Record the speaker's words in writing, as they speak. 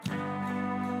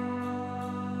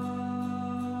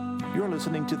You're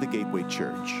listening to The Gateway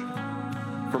Church.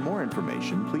 For more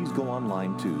information, please go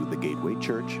online to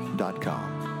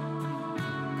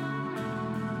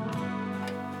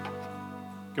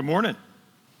thegatewaychurch.com. Good morning.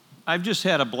 I've just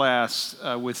had a blast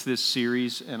with this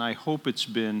series, and I hope it's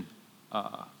been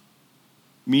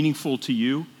meaningful to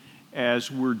you as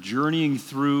we're journeying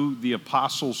through the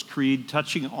Apostles' Creed,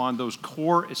 touching on those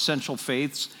core essential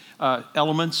faiths,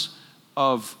 elements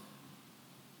of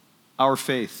our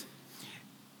faith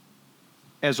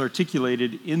as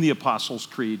articulated in the Apostles'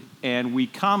 Creed. And we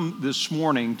come this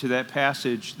morning to that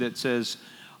passage that says,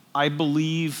 I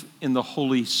believe in the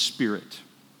Holy Spirit.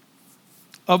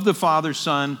 Of the Father,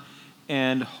 Son,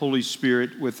 and Holy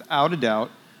Spirit, without a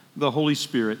doubt, the Holy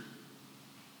Spirit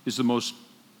is the most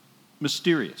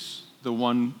mysterious, the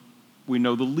one we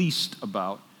know the least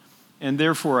about, and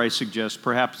therefore I suggest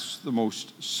perhaps the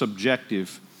most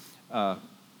subjective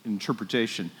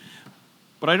interpretation.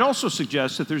 But I'd also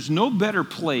suggest that there's no better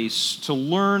place to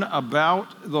learn about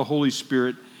the Holy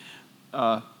Spirit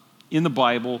in the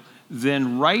Bible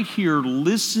than right here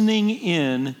listening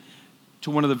in to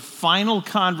one of the final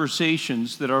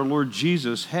conversations that our Lord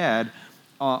Jesus had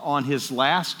on his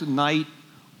last night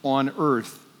on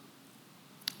earth.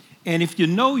 And if you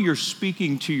know you're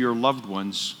speaking to your loved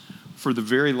ones for the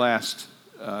very last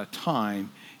time,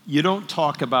 you don't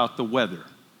talk about the weather.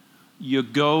 You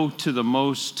go to the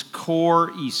most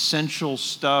core, essential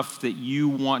stuff that you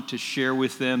want to share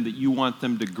with them, that you want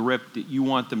them to grip, that you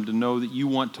want them to know, that you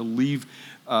want to leave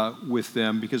with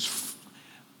them, because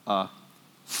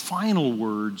final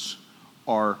words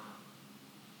are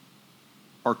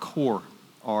core,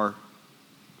 are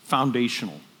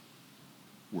foundational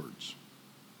words.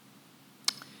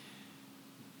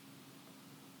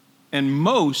 And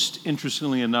most,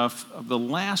 interestingly enough, of the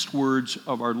last words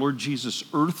of our Lord Jesus'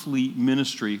 earthly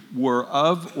ministry were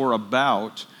of or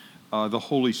about the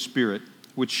Holy Spirit,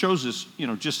 which shows us,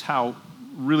 just how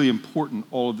really important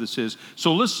all of this is.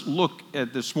 So let's look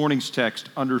at this morning's text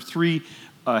under three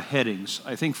headings.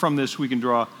 I think from this we can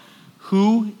draw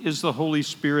who is the Holy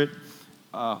Spirit,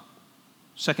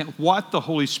 second, what the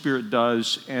Holy Spirit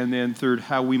does, and then third,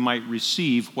 how we might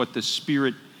receive what the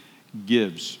Spirit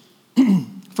gives.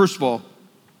 First of all,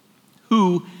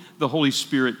 who the Holy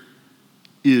Spirit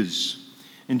is.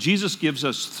 And Jesus gives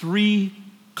us three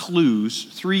clues,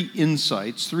 three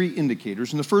insights, three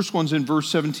indicators. And the first one's in verse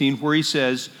 17 where he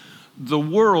says, the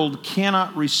world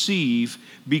cannot receive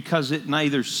because it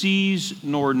neither sees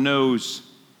nor knows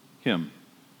him.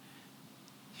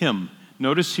 Him.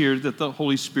 Notice here that the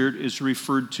Holy Spirit is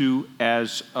referred to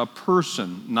as a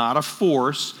person, not a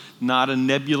force, not a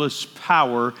nebulous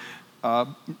power,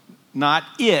 not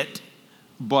it,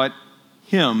 but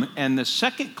him. And the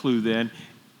second clue then,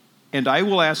 and I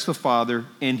will ask the Father,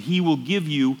 and he will give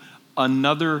you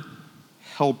another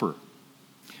helper.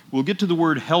 We'll get to the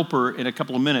word helper in a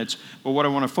couple of minutes, but what I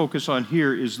want to focus on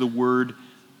here is the word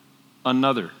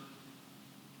another.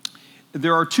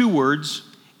 There are two words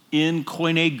in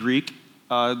Koine Greek,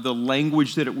 the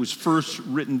language that it was first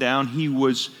written down. He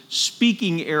was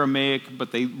speaking Aramaic,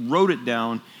 but they wrote it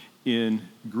down in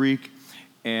Greek.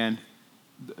 And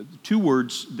two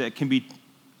words that can be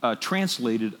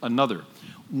translated another.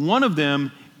 One of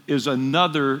them is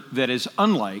another that is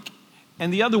unlike,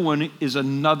 and the other one is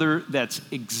another that's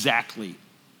exactly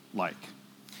like.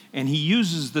 And he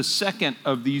uses the second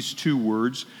of these two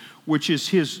words, which is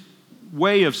his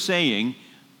way of saying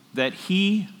that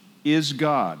he is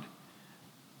God.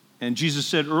 And Jesus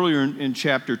said earlier in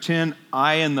chapter 10,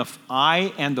 I and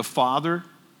the Father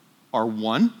are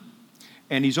one.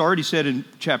 And he's already said in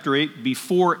chapter 8,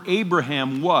 before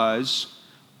Abraham was,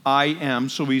 I am.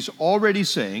 So he's already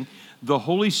saying the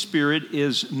Holy Spirit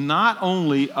is not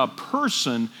only a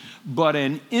person, but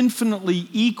an infinitely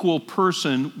equal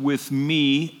person with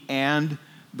me and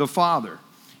the Father.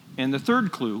 And the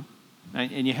third clue,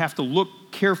 and you have to look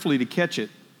carefully to catch it,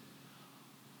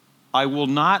 I will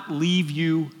not leave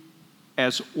you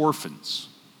as orphans.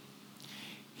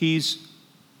 His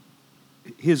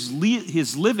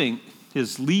leaving,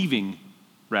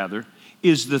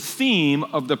 is the theme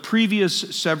of the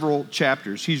previous several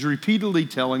chapters. He's repeatedly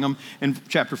telling them, and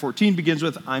chapter 14 begins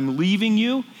with, I'm leaving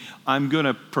you. I'm going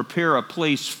to prepare a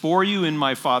place for you. In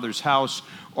my Father's house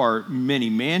are many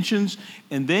mansions.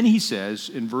 And then he says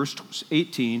in verse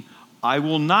 18, I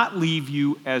will not leave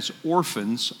you as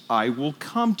orphans. I will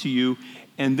come to you.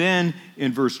 And then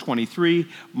in verse 23,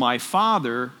 my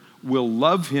Father will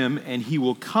love him and he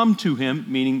will come to him,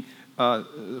 meaning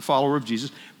follower of Jesus,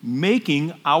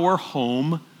 making our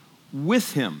home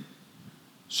with him.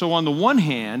 So on the one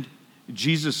hand,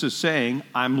 Jesus is saying,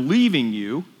 I'm leaving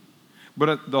you,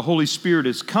 But the Holy Spirit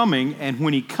is coming, and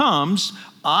when he comes,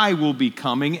 I will be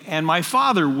coming, and my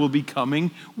Father will be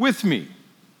coming with me.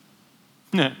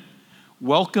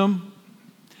 Welcome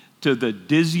to the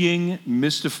dizzying,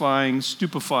 mystifying,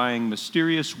 stupefying,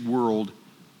 mysterious world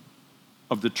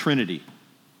of the Trinity.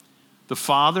 The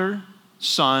Father,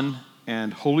 Son,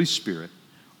 and Holy Spirit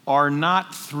are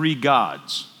not three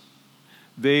gods.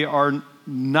 They are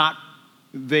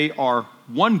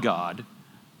one God,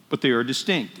 but they are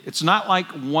distinct. It's not like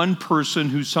one person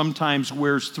who sometimes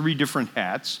wears three different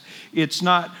hats. It's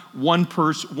not one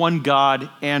God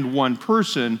and one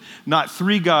person, not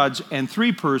three gods and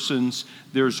three persons.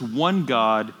 There's one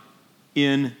God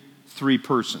in three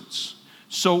persons.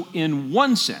 So in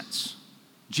one sense,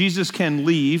 Jesus can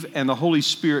leave and the Holy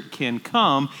Spirit can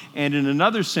come. And in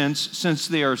another sense, since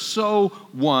they are so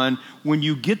one, when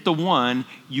you get the one,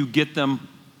 you get them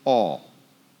all.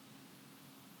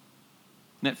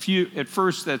 And at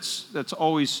first, that's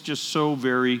always just so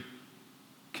very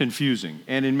confusing.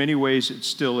 And in many ways, it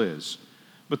still is.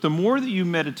 But the more that you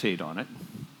meditate on it,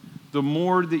 the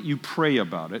more that you pray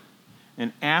about it,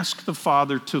 and ask the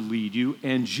Father to lead you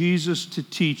and Jesus to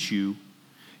teach you,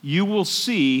 you will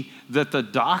see that the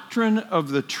doctrine of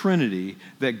the Trinity,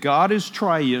 that God is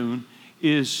triune,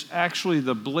 is actually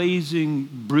the blazing,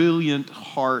 brilliant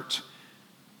heart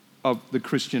of the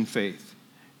Christian faith.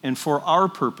 And for our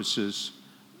purposes,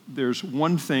 there's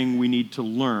one thing we need to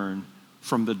learn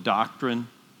from the doctrine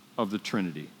of the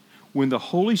Trinity. When the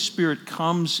Holy Spirit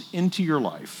comes into your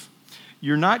life,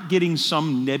 you're not getting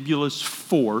some nebulous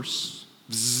force,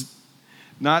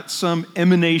 not some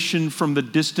emanation from the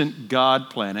distant God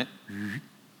planet.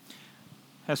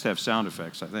 Has to have sound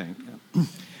effects, I think.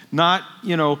 Not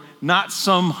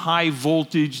some high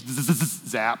voltage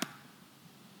zap.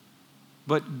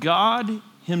 But God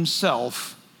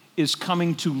himself is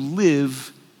coming to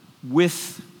live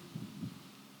within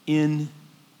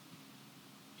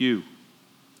you.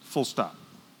 Full stop.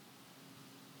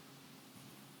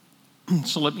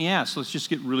 So let me ask, let's just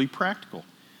get really practical.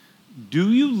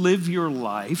 Do you live your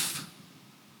life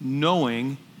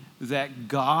knowing that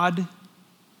God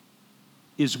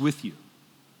is with you?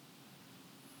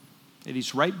 That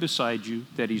he's right beside you,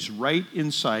 that he's right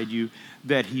inside you,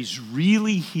 that he's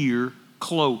really here,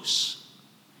 close,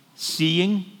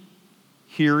 seeing,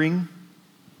 hearing,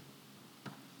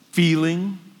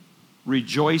 feeling,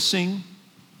 rejoicing,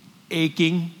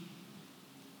 aching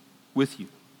with you.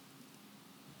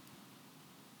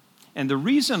 And the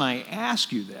reason I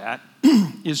ask you that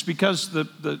is because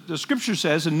the Scripture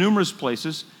says in numerous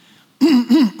places,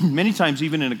 many times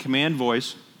even in a command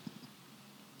voice,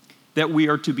 that we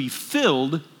are to be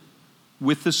filled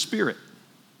with the Spirit.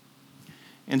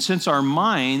 And since our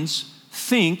minds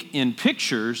think in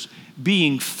pictures,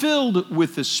 being filled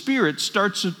with the Spirit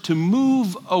starts to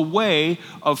move away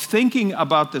of thinking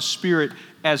about the Spirit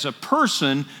as a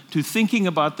person to thinking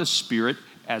about the Spirit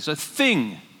as a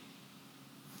thing.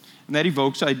 And that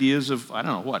evokes ideas of, I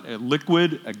don't know what, a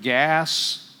liquid, a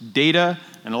gas, data,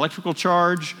 an electrical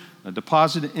charge, a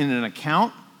deposit in an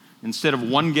account. Instead of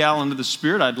 1 gallon of the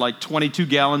Spirit, I'd like 22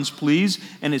 gallons, please.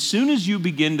 And as soon as you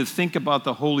begin to think about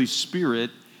the Holy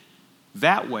Spirit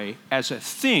that way, as a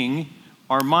thing,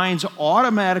 our minds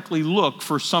automatically look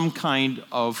for some kind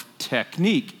of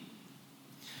technique.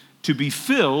 To be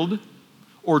filled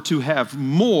or to have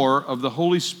more of the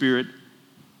Holy Spirit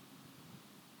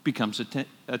becomes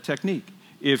a technique.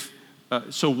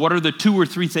 So what are the 2 or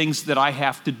 3 things that I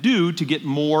have to do to get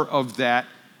more of that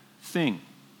thing?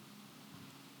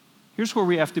 Here's where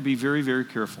we have to be very, very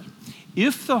careful.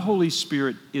 If the Holy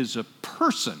Spirit is a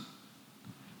person,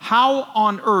 how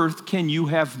on earth can you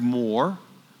have more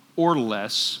or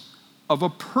less of a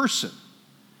person?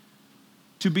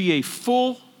 To be a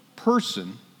full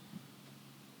person,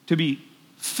 to be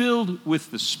filled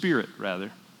with the Spirit,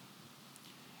 rather,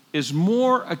 is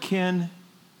more akin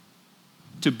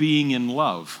to being in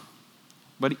love.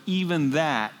 But even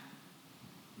that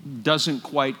doesn't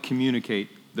quite communicate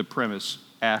the premise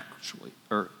actually,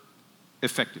 or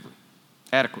effectively,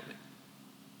 adequately.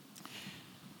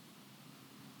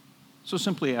 So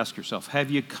simply ask yourself,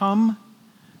 have you come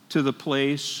to the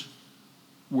place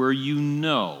where you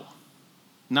know,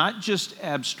 not just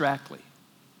abstractly,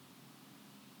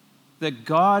 that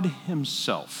God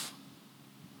himself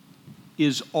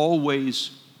is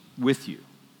always with you,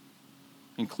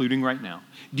 including right now?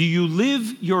 Do you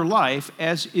live your life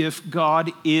as if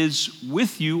God is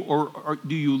with you, or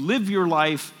do you live your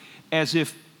life as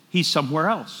if he's somewhere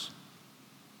else?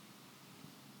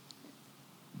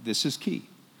 This is key.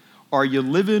 Are you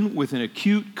living with an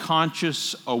acute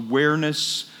conscious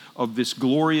awareness of this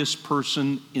glorious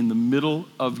person in the middle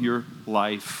of your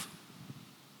life?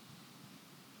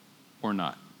 or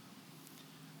not.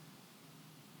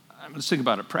 Let's think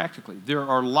about it practically. There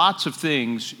are lots of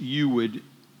things you would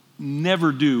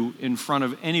never do in front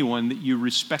of anyone that you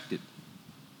respected.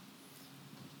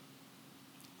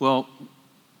 Well,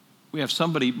 we have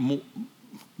somebody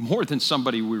more than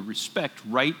somebody we respect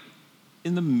right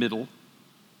in the middle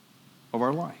of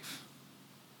our life.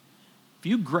 If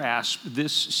you grasp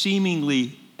this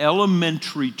seemingly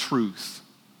elementary truth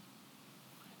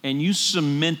and you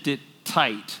cement it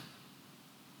tight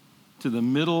to the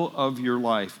middle of your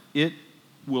life, it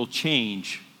will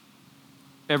change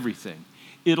everything.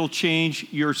 It'll change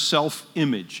your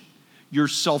self-image, your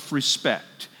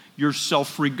self-respect, your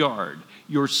self-regard,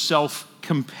 your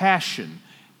self-compassion,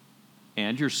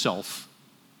 and your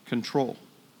self-control.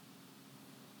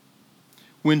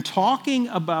 When talking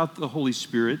about the Holy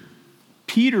Spirit,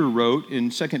 Peter wrote in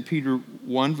 2 Peter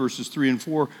 1, verses 3 and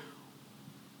 4,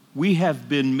 we have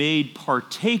been made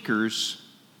partakers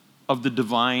of the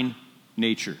divine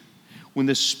nature. When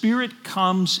the Spirit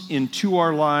comes into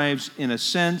our lives, in a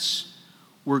sense,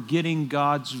 we're getting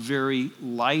God's very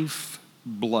life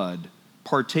blood,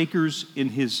 partakers in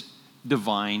his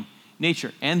divine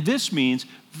nature. And this means,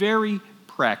 very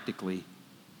practically,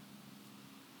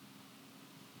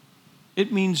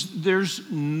 it means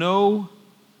there's no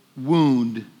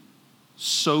wound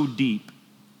so deep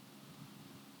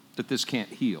that this can't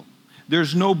heal.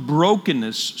 There's no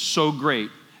brokenness so great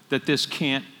that this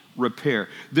can't repair.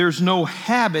 There's no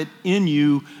habit in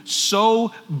you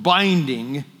so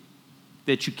binding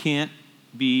that you can't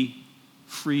be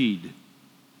freed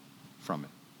from it.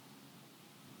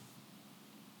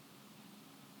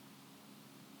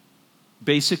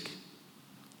 Basic,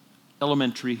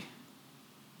 elementary,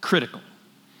 critical.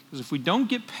 Because if we don't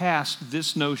get past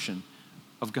this notion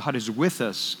of God is with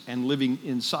us and living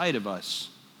inside of us,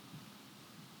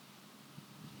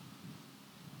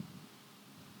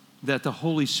 that the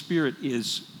Holy Spirit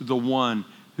is the one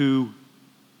who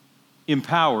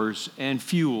empowers and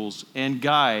fuels and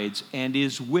guides and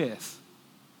is with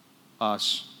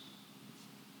us,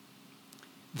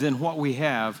 then what we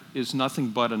have is nothing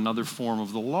but another form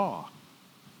of the law,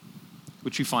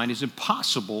 which we find is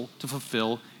impossible to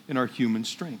fulfill in our human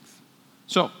strength.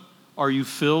 So, are you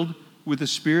filled with the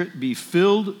Spirit? Be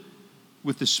filled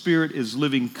with the Spirit is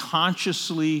living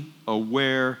consciously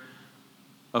aware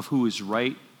of who is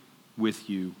right with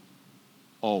you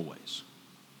always.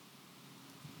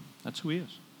 That's who he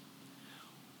is.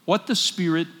 What the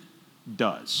Spirit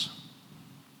does.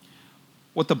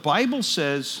 What the Bible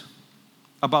says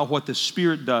about what the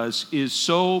Spirit does is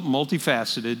so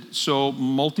multifaceted, so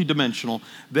multidimensional,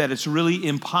 that it's really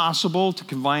impossible to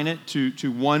confine it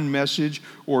to one message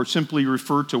or simply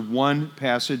refer to one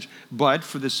passage. But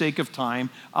for the sake of time,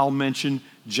 I'll mention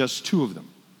just two of them.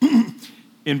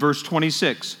 In verse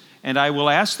 26, and I will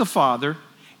ask the Father,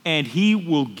 and he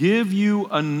will give you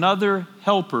another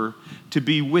helper to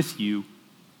be with you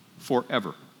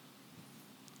forever.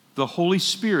 The Holy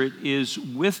Spirit is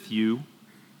with you,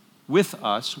 with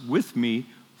us, with me,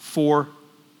 forever.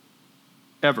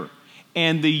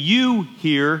 And the you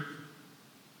here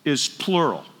is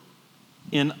plural.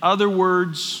 In other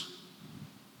words,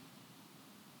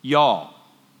 y'all.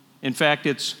 In fact,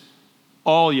 it's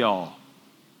all y'all.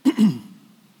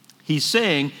 He's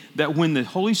saying that when the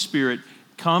Holy Spirit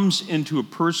comes into a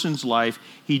person's life,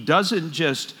 he doesn't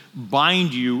just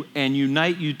bind you and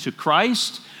unite you to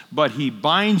Christ, but he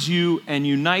binds you and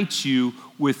unites you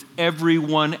with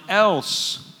everyone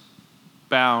else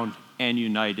bound and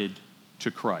united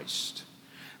to Christ.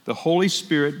 The Holy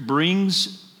Spirit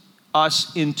brings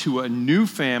us into a new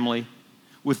family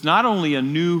with not only a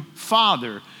new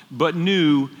father, but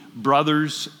new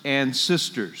brothers and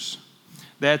sisters.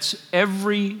 That's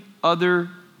every other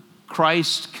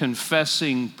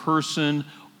Christ-confessing person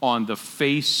on the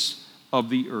face of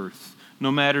the earth. No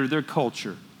matter their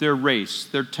culture, their race,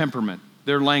 their temperament,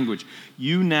 their language,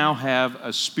 you now have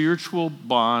a spiritual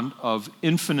bond of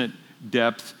infinite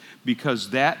depth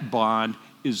because that bond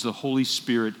is the Holy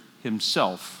Spirit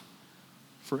himself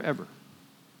forever.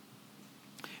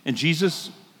 And Jesus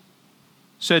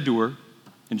said to her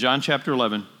in John chapter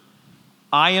 11,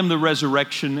 I am the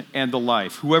resurrection and the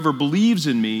life. Whoever believes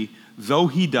in me, though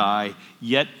he die,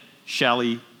 yet shall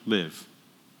he live.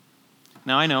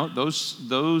 Now I know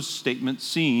those statements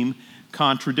seem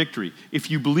contradictory.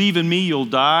 If you believe in me, you'll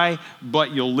die,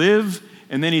 but you'll live.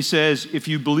 And then he says, if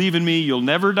you believe in me, you'll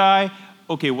never die.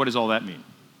 Okay, what does all that mean?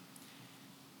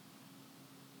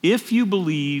 If you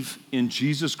believe in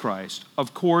Jesus Christ,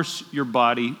 of course your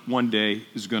body one day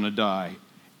is going to die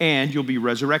and you'll be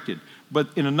resurrected. But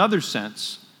in another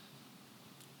sense,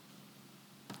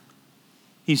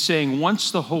 he's saying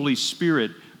once the Holy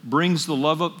Spirit brings the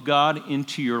love of God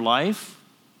into your life,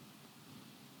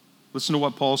 listen to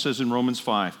what Paul says in Romans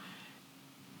 5,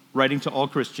 writing to all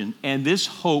Christians, and this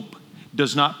hope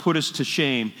does not put us to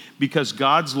shame because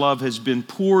God's love has been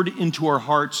poured into our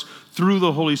hearts through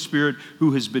the Holy Spirit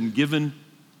who has been given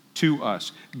to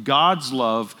us. God's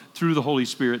love through the Holy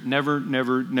Spirit never,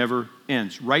 never, never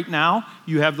ends. Right now,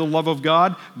 you have the love of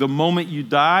God. The moment you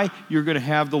die, you're going to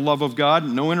have the love of God.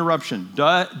 No interruption.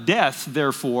 Death,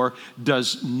 therefore,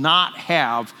 does not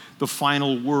have the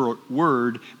final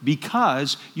word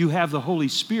because you have the Holy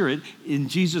Spirit, in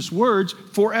Jesus' words,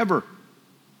 forever.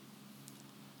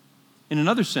 In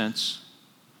another sense,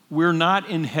 we're not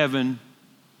in heaven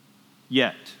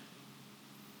yet,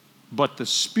 but the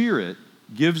Spirit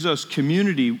gives us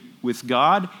community with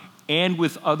God and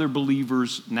with other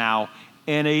believers now.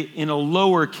 And in a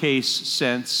lowercase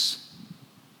sense,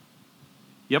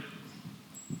 yep,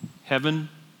 heaven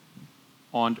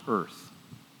on earth.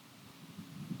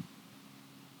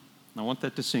 I want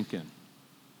that to sink in.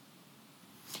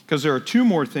 Because there are two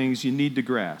more things you need to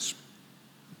grasp.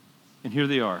 And here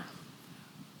they are.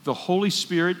 The Holy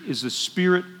Spirit is the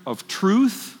Spirit of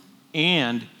truth,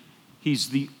 and He's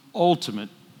the ultimate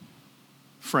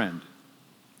friend.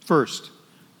 First,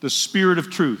 the Spirit of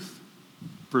truth,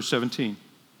 verse 17.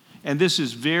 And this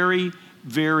is very,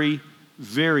 very,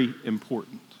 very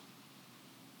important.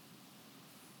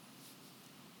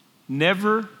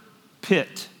 Never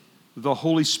pit the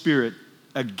Holy Spirit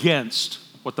against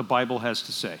what the Bible has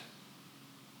to say.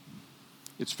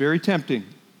 It's very tempting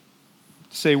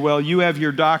to say, well, you have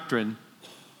your doctrine,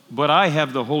 but I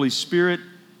have the Holy Spirit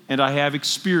and I have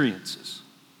experiences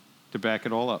to back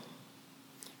it all up.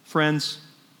 Friends,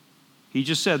 he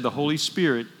just said the Holy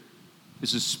Spirit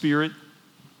is a spirit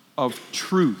of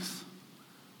truth.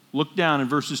 Look down in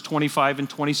verses 25 and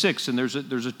 26, and there's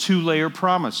a two-layer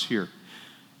promise here.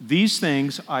 These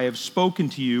things I have spoken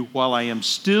to you while I am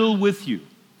still with you.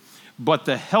 But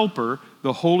the Helper,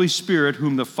 the Holy Spirit,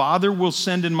 whom the Father will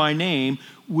send in my name,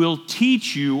 will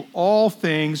teach you all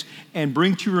things and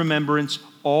bring to remembrance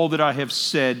all that I have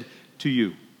said to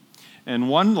you. And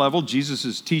one level, Jesus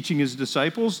is teaching his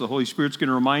disciples. The Holy Spirit's going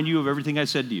to remind you of everything I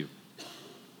said to you.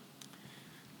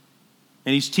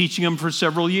 And he's teaching them for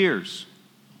several years.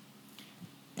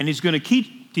 And he's going to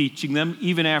keep teaching them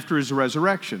even after his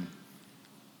resurrection.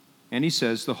 And he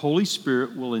says, the Holy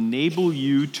Spirit will enable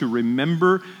you to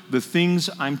remember the things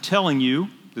I'm telling you,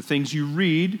 the things you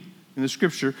read in the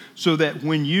Scripture, so that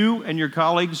when you and your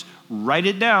colleagues write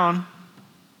it down,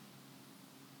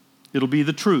 it'll be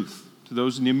the truth to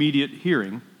those in the immediate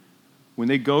hearing. When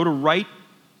they go to write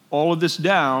all of this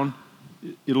down,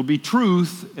 it'll be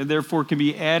truth, and therefore can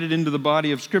be added into the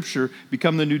body of Scripture,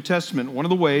 become the New Testament. One of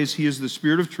the ways he is the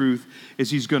Spirit of truth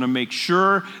is he's going to make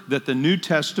sure that the New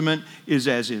Testament is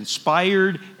as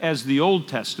inspired as the Old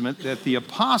Testament, that the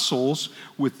apostles,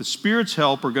 with the Spirit's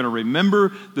help, are going to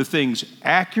remember the things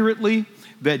accurately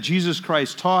that Jesus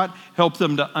Christ taught, help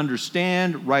them to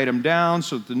understand, write them down,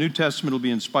 so that the New Testament will be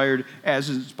inspired as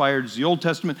the Old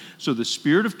Testament. So the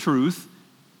Spirit of truth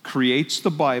creates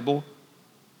the Bible.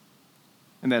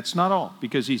 And that's not all,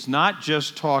 because he's not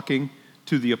just talking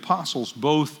to the apostles.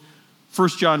 Both 1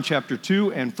 John chapter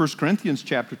 2 and 1 Corinthians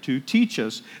chapter 2 teach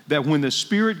us that when the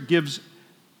Spirit gives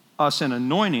us an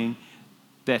anointing,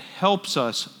 that helps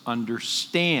us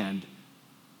understand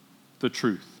the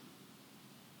truth.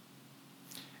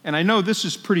 And I know this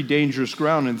is pretty dangerous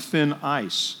ground and thin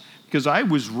ice, because I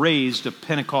was raised a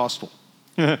Pentecostal.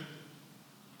 And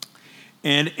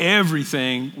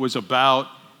everything was about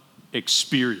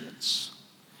experience.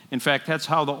 In fact, that's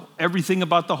how everything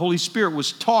about the Holy Spirit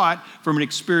was taught, from an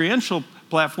experiential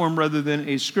platform rather than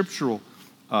a scriptural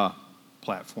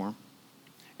platform.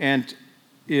 And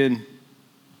in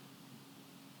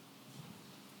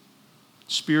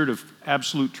spirit of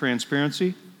absolute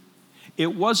transparency,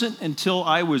 it wasn't until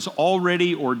I was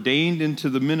already ordained into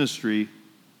the ministry,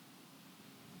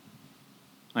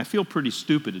 I feel pretty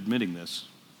stupid admitting this,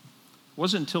 it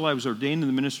wasn't until I was ordained in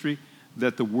the ministry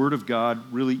that the Word of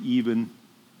God really even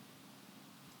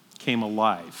came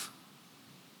alive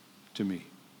to me.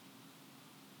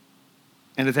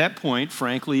 And at that point,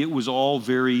 frankly, it was all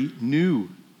very new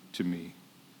to me.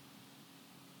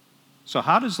 So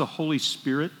how does the Holy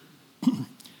Spirit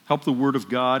help the Word of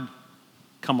God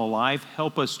come alive,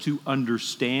 help us to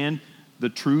understand the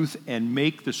truth and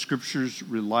make the Scriptures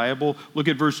reliable? Look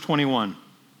at verse 21.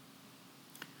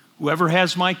 Whoever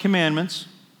has my commandments,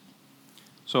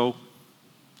 so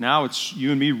now it's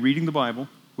you and me reading the Bible.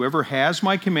 Whoever has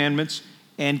my commandments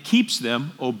and keeps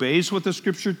them, obeys what the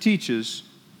Scripture teaches,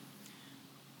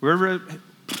 whoever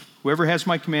has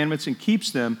my commandments and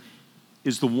keeps them,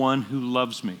 is the one who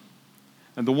loves me.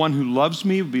 And the one who loves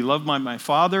me will be loved by my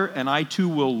Father, and I too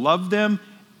will love them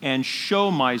and show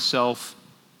myself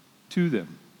to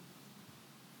them.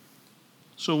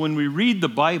 So when we read the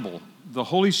Bible, the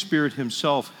Holy Spirit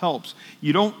himself helps.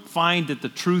 You don't find that the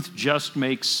truth just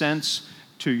makes sense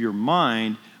to your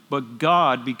mind, but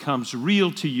God becomes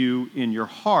real to you in your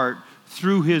heart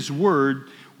through his word.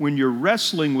 When you're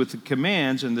wrestling with the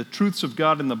commands and the truths of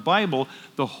God in the Bible,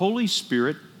 the Holy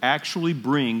Spirit actually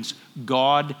brings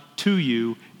God to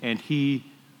you, and he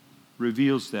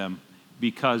reveals them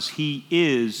because he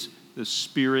is the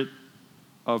Spirit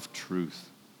of truth.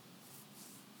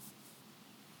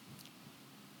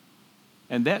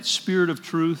 And that Spirit of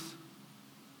truth,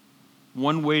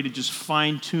 one way to just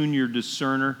fine-tune your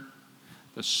discerner,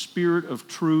 the Spirit of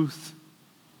truth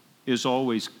is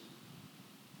always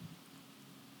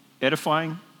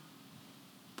edifying,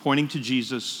 pointing to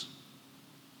Jesus,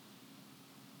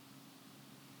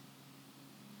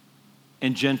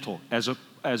 and gentle, as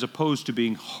opposed to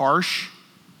being harsh,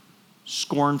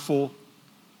 scornful,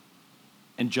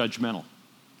 and judgmental.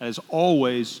 That is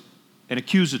always an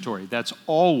accusatory. That's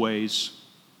always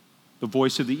the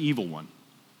voice of the evil one.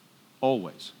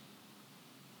 Always.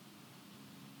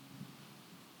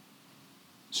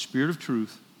 Spirit of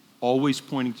truth, always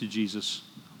pointing to Jesus,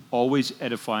 always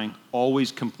edifying,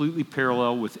 always completely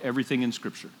parallel with everything in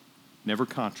Scripture, never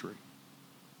contrary.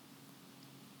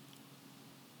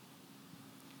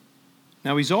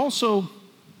 Now, he's also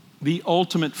the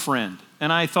ultimate friend.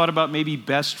 And I thought about maybe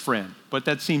best friend, but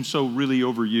that seems so really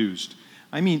overused.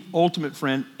 I mean ultimate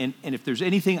friend, and if there's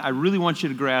anything I really want you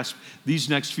to grasp these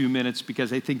next few minutes,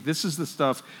 because I think this is the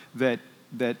stuff that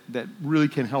really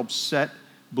can help set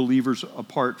believers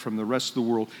apart from the rest of the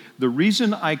world. The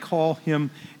reason I call him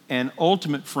an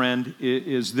ultimate friend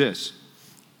is this.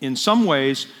 In some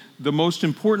ways, the most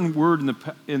important word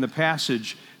in the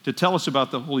passage to tell us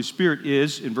about the Holy Spirit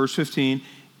is, in verse 15,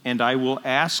 and I will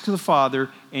ask the Father,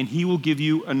 and he will give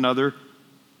you another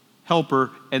helper.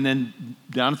 And then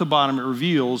down at the bottom it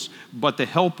reveals, but the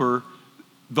helper,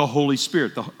 the Holy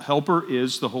Spirit. The helper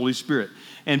is the Holy Spirit.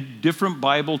 And different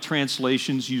Bible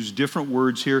translations use different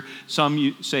words here.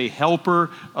 Some say helper,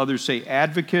 others say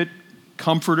advocate,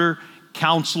 comforter,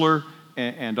 counselor,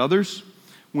 and others.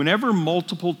 Whenever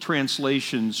multiple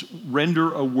translations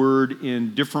render a word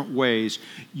in different ways,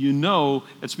 you know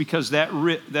it's because that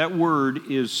word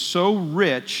is so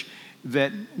rich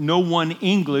that no one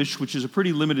English, which is a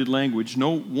pretty limited language,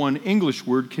 no one English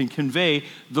word can convey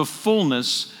the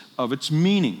fullness of its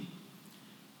meaning.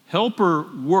 Helper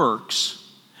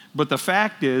works, but the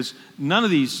fact is none of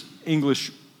these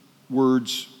English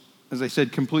words, as I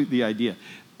said, complete the idea.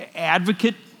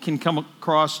 Advocate can come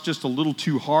across just a little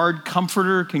too hard.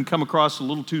 Comforter can come across a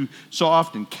little too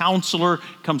soft. And counselor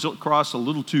comes across a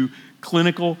little too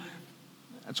clinical.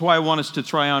 That's why I want us to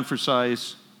try on for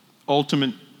size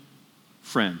ultimate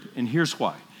friend. And here's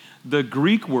why. The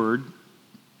Greek word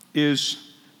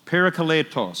is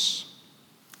parakletos.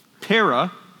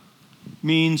 Para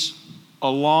means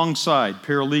alongside,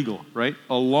 paralegal, right?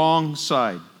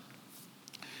 Alongside.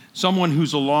 Someone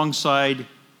who's alongside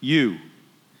you.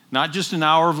 Not just an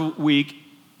hour of a week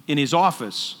in his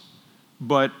office,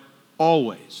 but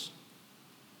always.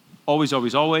 Always,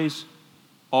 always, always.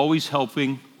 Always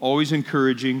helping, always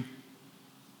encouraging,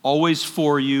 always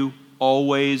for you,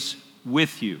 always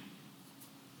with you.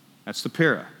 That's the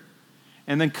para.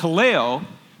 And then kaleo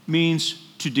means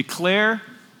to declare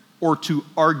or to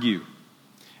argue.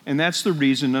 And that's the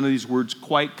reason none of these words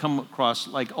quite come across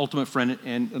like ultimate friend.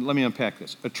 And let me unpack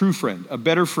this. A true friend, a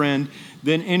better friend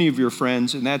than any of your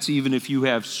friends, and that's even if you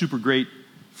have super great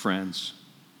friends.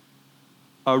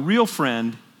 A real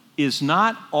friend is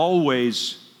not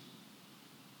always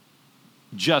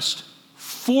just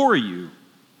for you,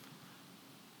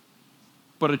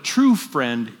 but a true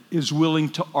friend is willing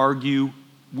to argue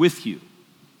with you.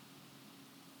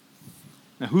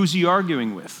 Now, who's he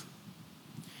arguing with?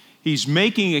 He's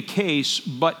making a case,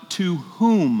 but to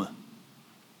whom?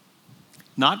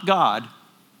 Not God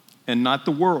and not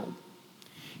the world.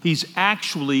 He's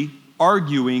actually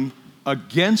arguing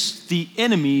against the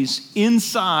enemies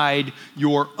inside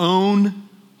your own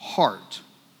heart.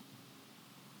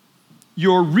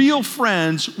 Your real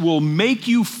friends will make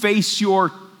you face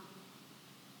your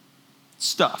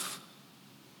stuff.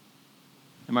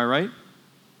 Am I right?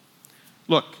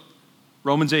 Look,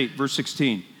 Romans 8, verse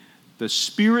 16. The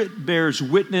Spirit bears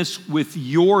witness with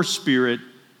your spirit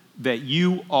that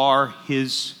you are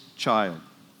his child.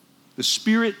 The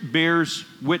Spirit bears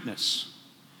witness.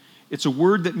 It's a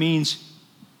word that means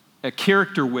a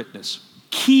character witness,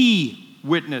 key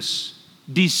witness,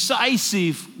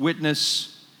 decisive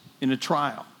witness, in a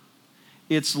trial.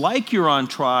 It's like you're on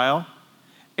trial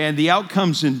and the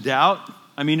outcome's in doubt.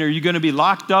 I mean, are you going to be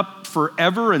locked up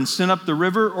forever and sent up the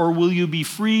river, or will you be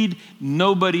freed?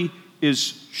 Nobody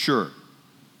is sure.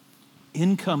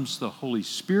 In comes the Holy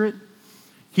Spirit.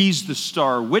 He's the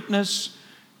star witness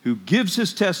who gives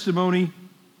his testimony,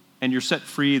 and you're set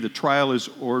free. The trial is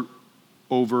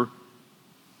over.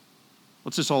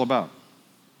 What's this all about?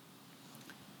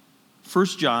 1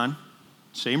 John,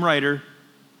 same writer,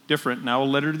 different, now a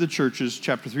letter to the churches,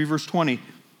 chapter 3, verse 20.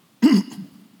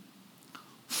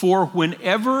 For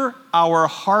whenever our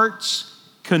hearts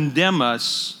condemn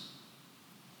us,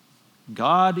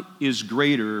 God is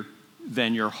greater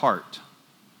than your heart.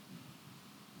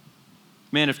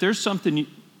 Man, if there's something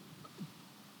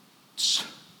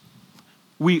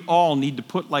we all need to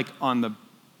put like on the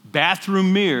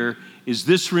bathroom mirror, is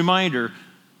this reminder: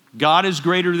 God is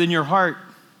greater than your heart.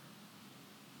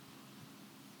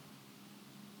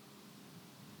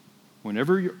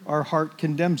 Whenever our heart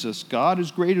condemns us, God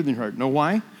is greater than your heart. Know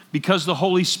why? Because the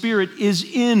Holy Spirit is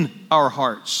in our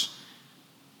hearts.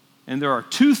 And there are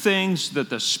two things that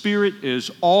the Spirit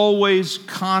is always,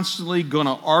 constantly going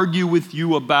to argue with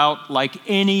you about, like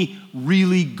any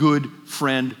really good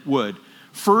friend would.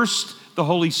 First, the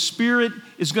Holy Spirit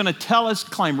is going to tell us,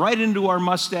 climb right into our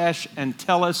mustache and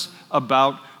tell us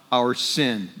about our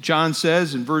sin. John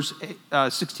says in verse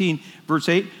 16, verse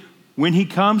 8, when he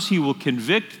comes, he will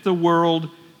convict the world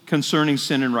concerning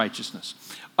sin and righteousness.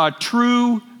 A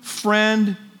true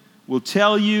friend will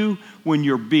tell you when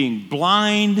you're being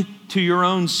blind to your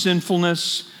own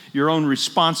sinfulness, your own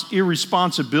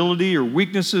irresponsibility or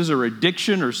weaknesses or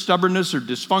addiction or stubbornness or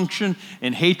dysfunction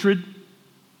and hatred.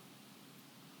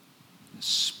 The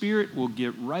Spirit will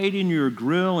get right in your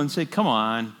grill and say, come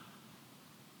on,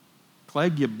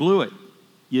 Clegg, you blew it.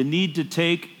 You need to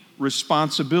take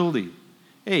responsibility.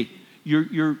 Hey,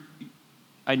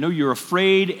 I know you're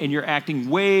afraid and you're acting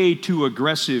way too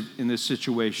aggressive in this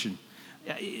situation.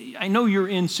 I know you're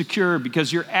insecure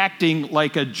because you're acting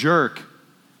like a jerk.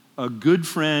 A good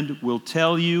friend will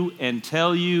tell you and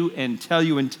tell you and tell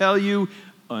you and tell you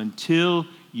until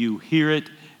you hear it,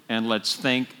 and let's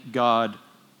thank God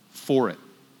for it.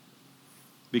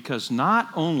 Because not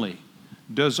only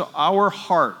does our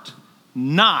heart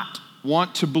not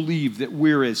want to believe that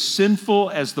we're as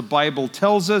sinful as the Bible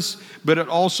tells us, but it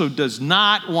also does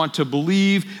not want to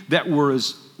believe that we're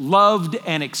as loved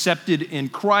and accepted in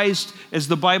Christ as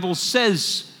the Bible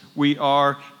says we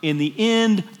are. In the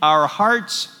end, our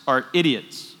hearts are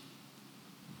idiots.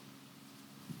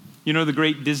 You know the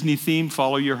great Disney theme,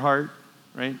 Follow Your Heart,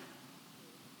 right?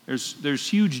 There's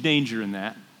huge danger in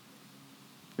that.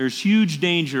 There's huge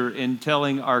danger in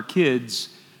telling our kids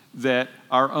that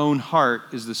our own heart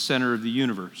is the center of the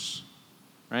universe,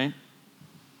 right?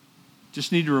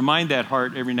 Just need to remind that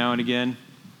heart every now and again,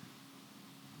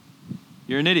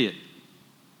 you're an idiot.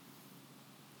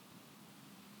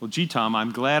 Well, gee, Tom,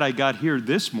 I'm glad I got here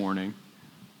this morning.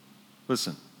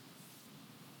 Listen,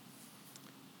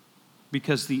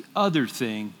 because the other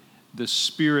thing the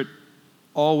Spirit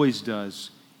always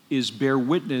does is bear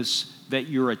witness that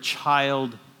you're a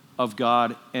child of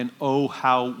God, and oh,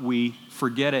 how we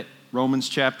forget it. Romans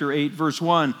chapter 8, verse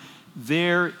 1.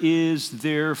 There is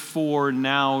therefore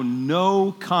now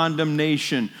no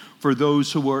condemnation for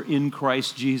those who are in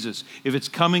Christ Jesus. If it's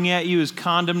coming at you as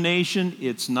condemnation,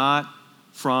 it's not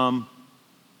from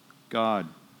God.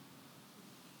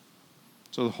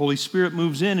 So the Holy Spirit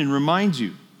moves in and reminds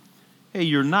you, hey,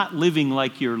 you're not living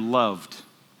like you're loved.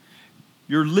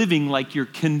 You're living like you're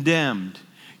condemned.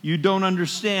 You don't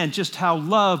understand just how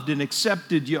loved and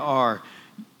accepted you are.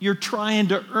 You're trying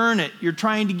to earn it. You're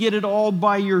trying to get it all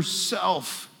by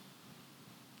yourself.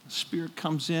 The Spirit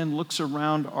comes in, looks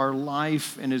around our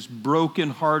life, and is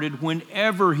brokenhearted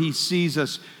whenever He sees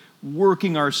us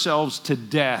working ourselves to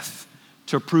death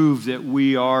to prove that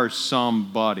we are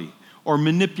somebody, or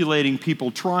manipulating people,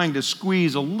 trying to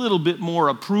squeeze a little bit more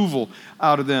approval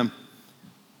out of them.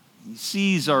 He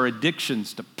sees our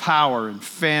addictions to power and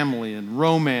family and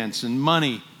romance and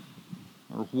money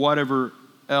or whatever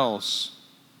else,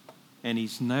 and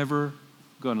He's never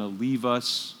going to leave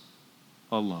us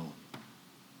alone.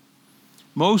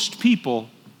 Most people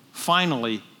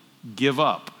finally give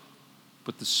up,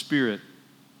 but the Spirit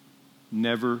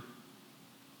never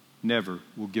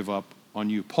will give up on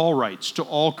you. Paul writes to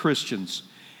all Christians,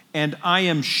 and I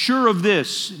am sure of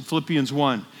this, in Philippians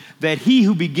 1, that He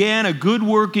who began a good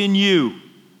work in you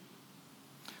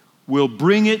will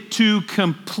bring it to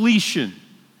completion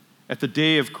at the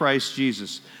day of Christ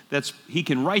Jesus. He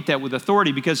can write that with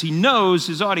authority because he knows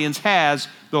his audience has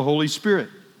the Holy Spirit.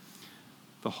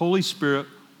 The Holy Spirit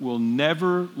will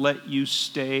never let you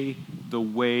stay the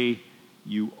way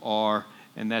you are,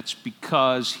 and that's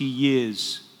because he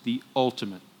is the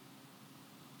ultimate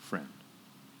friend.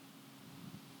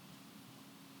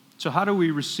 So how do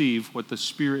we receive what the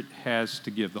Spirit has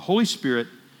to give? The Holy Spirit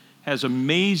has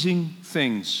amazing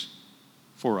things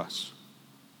for us.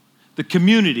 The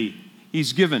community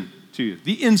he's given to you,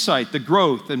 the insight, the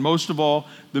growth, and most of all,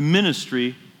 the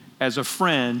ministry as a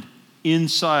friend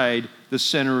inside the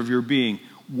center of your being,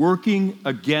 working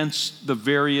against the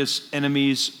various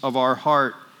enemies of our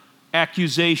heart,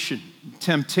 accusation,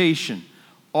 temptation,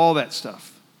 all that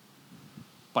stuff,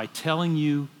 by telling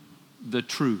you the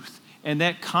truth. And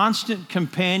that constant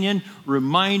companion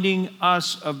reminding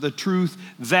us of the truth,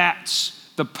 that's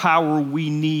the power we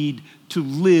need to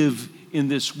live in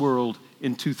this world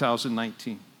in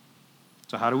 2019.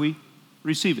 So how do we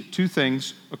receive it? Two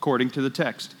things according to the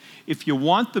text. If you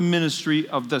want the ministry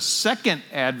of the second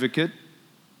advocate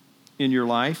in your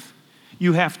life,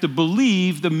 you have to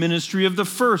believe the ministry of the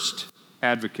first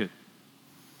advocate.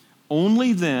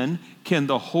 Only then can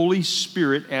the Holy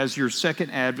Spirit, as your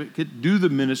second advocate, do the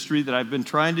ministry that I've been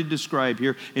trying to describe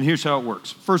here. And here's how it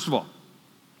works. First of all,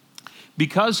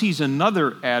 because he's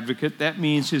another advocate, that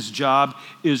means his job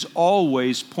is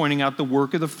always pointing out the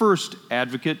work of the first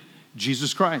advocate,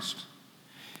 Jesus Christ.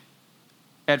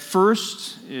 At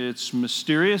first, it's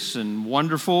mysterious and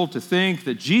wonderful to think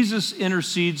that Jesus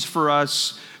intercedes for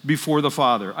us before the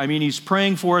Father. I mean, he's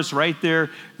praying for us right there,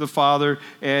 the Father,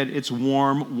 and it's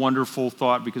warm, wonderful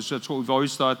thought because that's what we've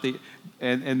always thought.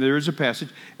 And there is a passage.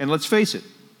 And let's face it,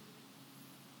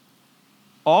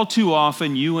 all too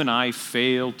often you and I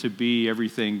fail to be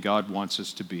everything God wants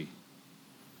us to be.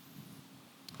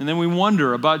 And then we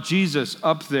wonder about Jesus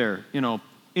up there,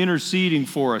 interceding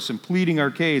for us and pleading our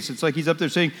case. It's like he's up there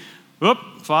saying, "Oop,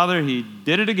 Father, he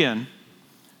did it again.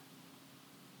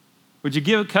 Would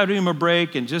you cut him a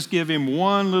break and just give him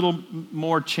one little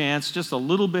more chance, just a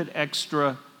little bit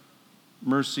extra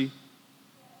mercy?"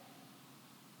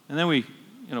 And then we,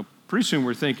 pretty soon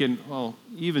we're thinking, well,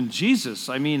 even Jesus,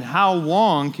 how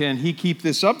long can he keep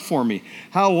this up for me?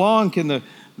 How long can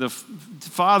the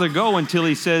Father go until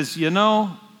he says,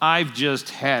 I've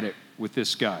just had it with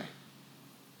this guy?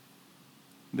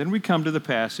 Then we come to the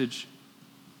passage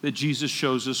that Jesus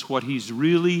shows us what he's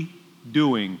really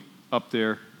doing up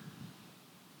there.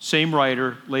 Same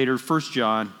writer, later, 1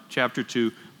 John chapter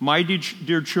 2. "My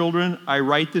dear children, I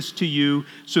write this to you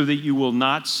so that you will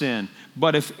not sin.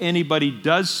 But if anybody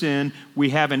does sin, we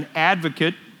have an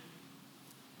advocate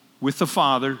with the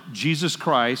Father, Jesus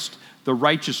Christ, the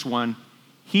righteous one.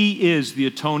 He is the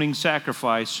atoning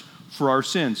sacrifice for our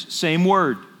sins." Same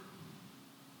word,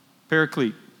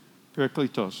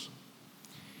 parakletos.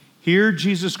 Here,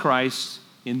 Jesus Christ,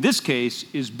 in this case,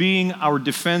 is being our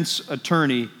defense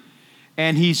attorney,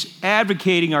 and he's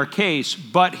advocating our case,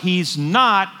 but he's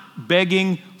not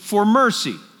begging for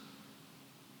mercy.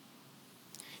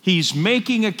 He's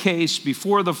making a case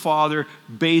before the Father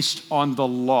based on the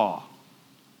law.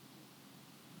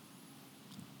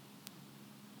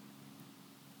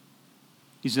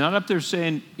 He's not up there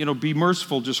saying, be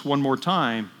merciful just one more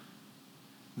time.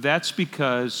 That's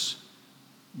because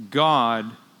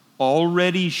God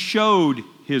already showed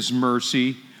his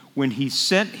mercy when he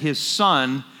sent his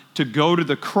Son to go to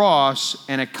the cross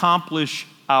and accomplish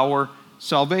our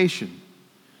salvation.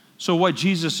 So what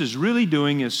Jesus is really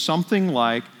doing is something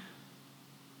like,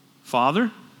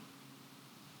 "Father,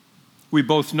 we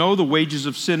both know the wages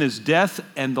of sin is death,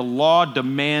 and the law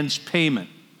demands payment,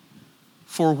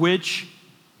 for which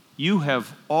you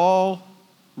have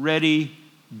already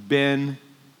been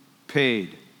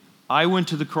paid. I went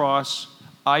to the cross,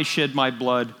 I shed my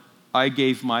blood, I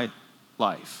gave my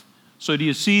life." So do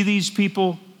you see these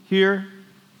people here?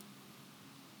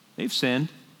 They've sinned.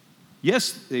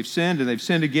 Yes, they've sinned and they've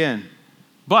sinned again.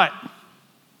 But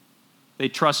they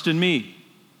trust in me.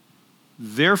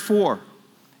 Therefore,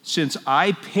 since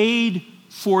I paid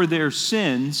for their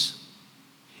sins,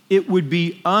 it would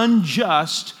be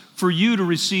unjust for you to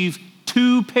receive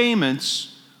two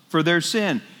payments for their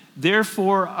sin.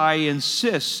 Therefore, I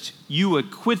insist you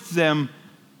acquit them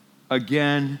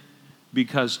again,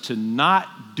 because to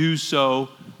not do so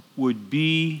would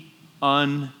be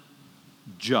unjust.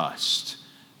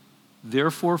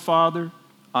 Therefore, Father,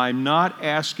 I'm not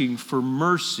asking for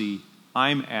mercy,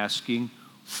 I'm asking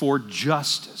for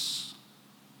justice.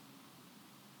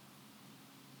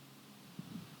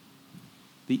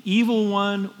 The evil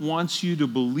one wants you to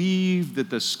believe that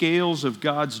the scales of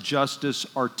God's justice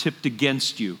are tipped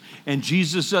against you. And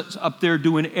Jesus is up there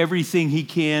doing everything he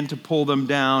can to pull them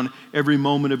down every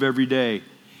moment of every day.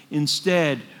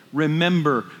 Instead,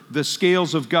 remember, the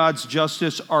scales of God's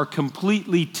justice are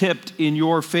completely tipped in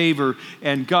your favor,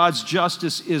 and God's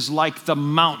justice is like the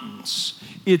mountains.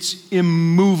 It's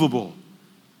immovable.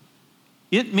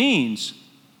 It means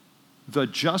the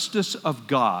justice of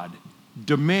God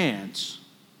demands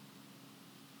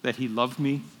that he love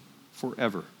me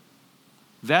forever.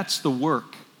 That's the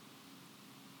work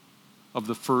of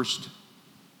the first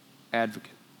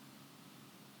advocate.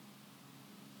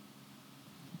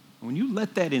 When you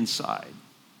let that inside,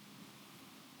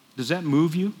 does that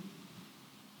move you?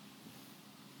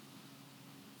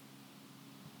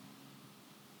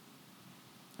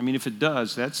 I mean, if it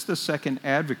does, that's the second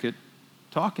advocate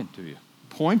talking to you,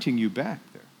 pointing you back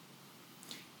there.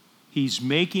 He's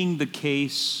making the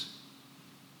case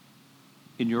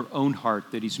in your own heart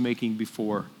that he's making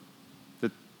before,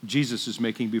 that Jesus is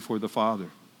making before the Father.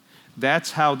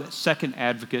 That's how the second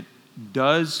advocate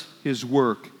does his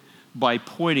work, by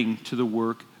pointing to the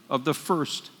work of the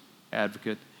first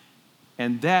advocate.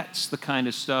 And that's the kind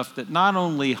of stuff that not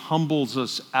only humbles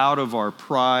us out of our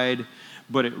pride,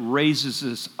 but it raises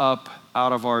us up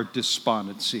out of our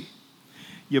despondency.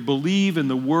 You believe in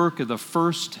the work of the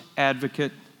first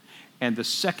advocate, and the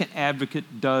second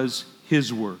advocate does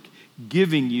his work,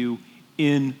 giving you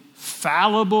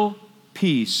infallible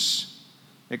peace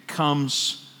that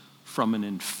comes from an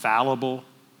infallible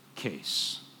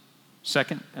case.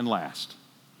 Second and last.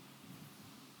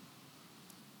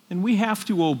 And we have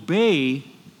to obey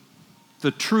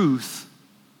the truth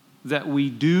that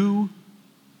we do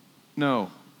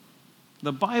know.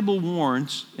 The Bible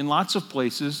warns in lots of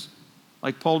places,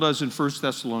 like Paul does in 1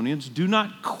 Thessalonians, do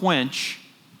not quench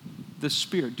the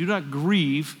Spirit. Do not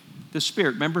grieve the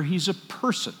Spirit. Remember, he's a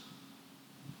person.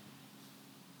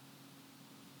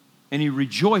 And he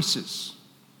rejoices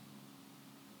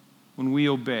when we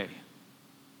obey.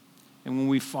 And when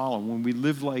we follow, when we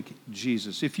live like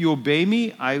Jesus. If you obey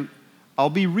me,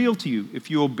 I'll be real to you. If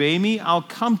you obey me, I'll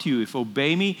come to you. If you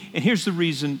obey me, and here's the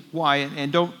reason why,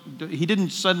 and he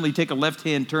didn't suddenly take a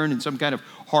left-hand turn in some kind of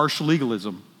harsh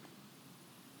legalism.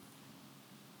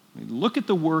 I mean, look at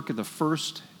the work of the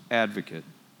first advocate.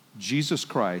 Jesus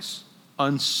Christ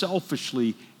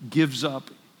unselfishly gives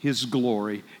up his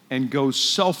glory and goes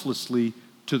selflessly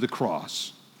to the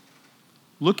cross.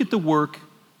 Look at the work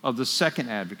of the second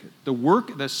advocate. The work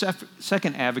of the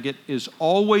second advocate is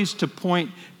always to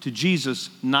point to Jesus,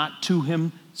 not to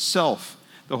himself.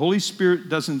 The Holy Spirit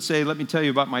doesn't say, let me tell you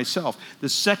about myself. The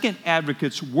second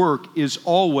advocate's work is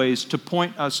always to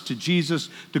point us to Jesus,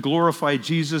 to glorify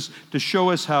Jesus, to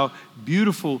show us how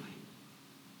beautiful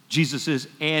Jesus is,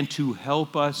 and to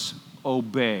help us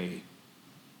obey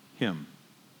him.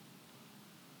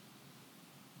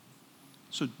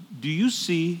 So, do you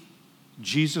see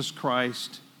Jesus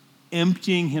Christ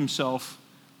emptying himself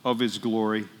of his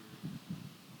glory?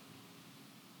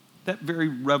 That very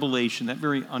revelation, that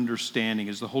very understanding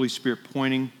is the Holy Spirit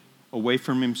pointing away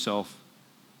from himself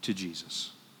to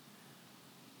Jesus.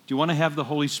 Do you want to have the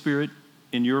Holy Spirit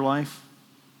in your life?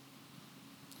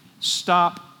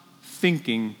 Stop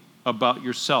thinking about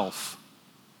yourself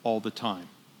all the time.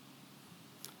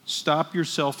 Stop your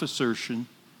self-assertion,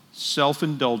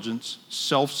 self-indulgence,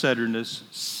 self-centeredness,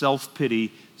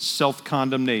 self-pity,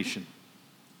 self-condemnation.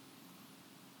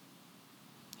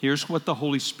 Here's what the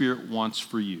Holy Spirit wants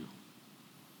for you.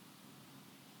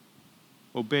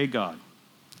 Obey God.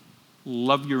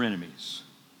 Love your enemies.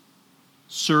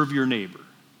 Serve your neighbor.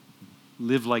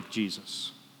 Live like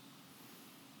Jesus.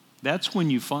 That's when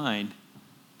you find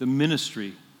the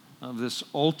ministry of this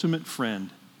ultimate friend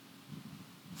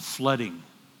flooding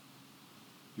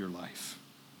your life.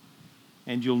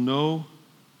 And you'll know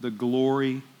the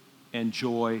glory and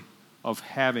joy of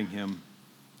having him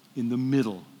in the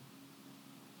middle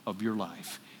of your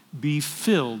life. Be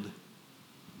filled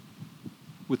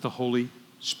with the Holy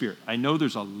Spirit. I know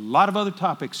there's a lot of other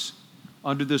topics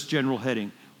under this general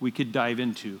heading we could dive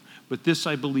into, but this,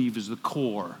 I believe, is the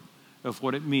core of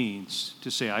what it means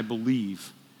to say, I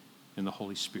believe in the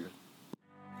Holy Spirit.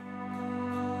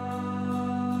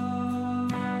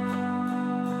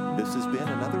 This has been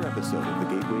another episode of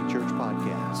the Gateway Church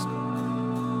Podcast.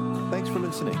 Thanks for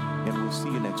listening, and we'll see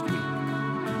you next week.